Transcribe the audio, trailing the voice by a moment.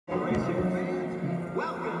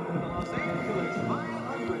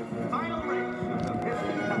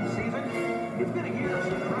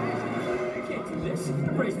this.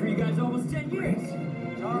 I've raced for you guys almost 10 years.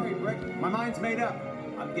 Sorry, Rick. My mind's made up.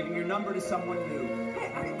 I'm giving your number to someone new.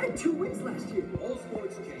 Hey, I had 2 wins last year. All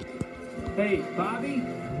sports change. Hey, Bobby,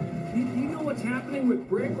 do you know what's happening with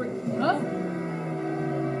Brick? Huh?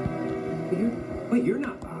 Wait, you're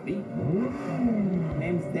not Bobby.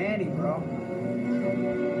 Name's Danny, bro.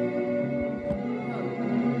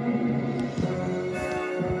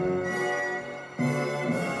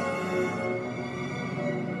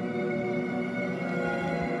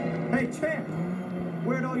 Hey, champ,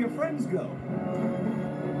 where'd all your friends go?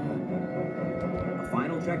 A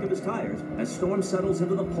final check of his tires as Storm settles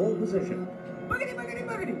into the pole position. Boogity, boogity,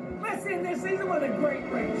 boogity. Let's end this season with a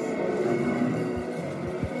great race.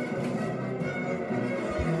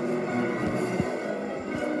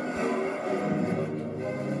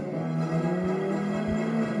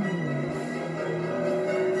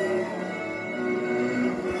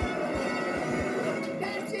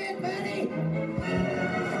 That's it, buddy!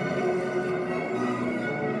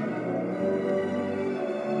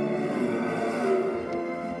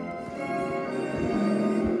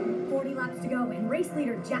 40 laps to go, and race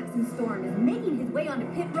leader Jackson Storm is making his way onto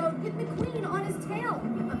pit road with McQueen on his tail.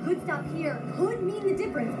 A good stop here could mean the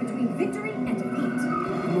difference between victory and defeat.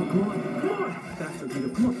 Come on. Faster, Guido,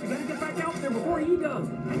 come on. You gotta get back out there before he does.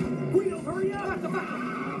 Guido, hurry up.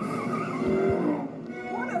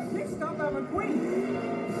 What a pit stop by McQueen.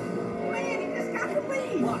 Man, he just got the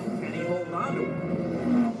lead. What? Can he hold on to it?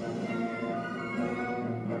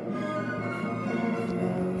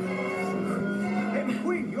 Hey,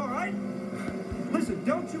 McQueen, you all right? Listen,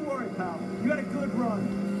 don't you worry, pal. You had a good run.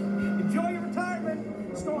 Enjoy your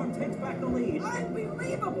retirement. Storm takes back the lead.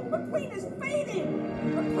 Unbelievable. McQueen is fading.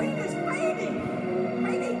 McQueen is fading.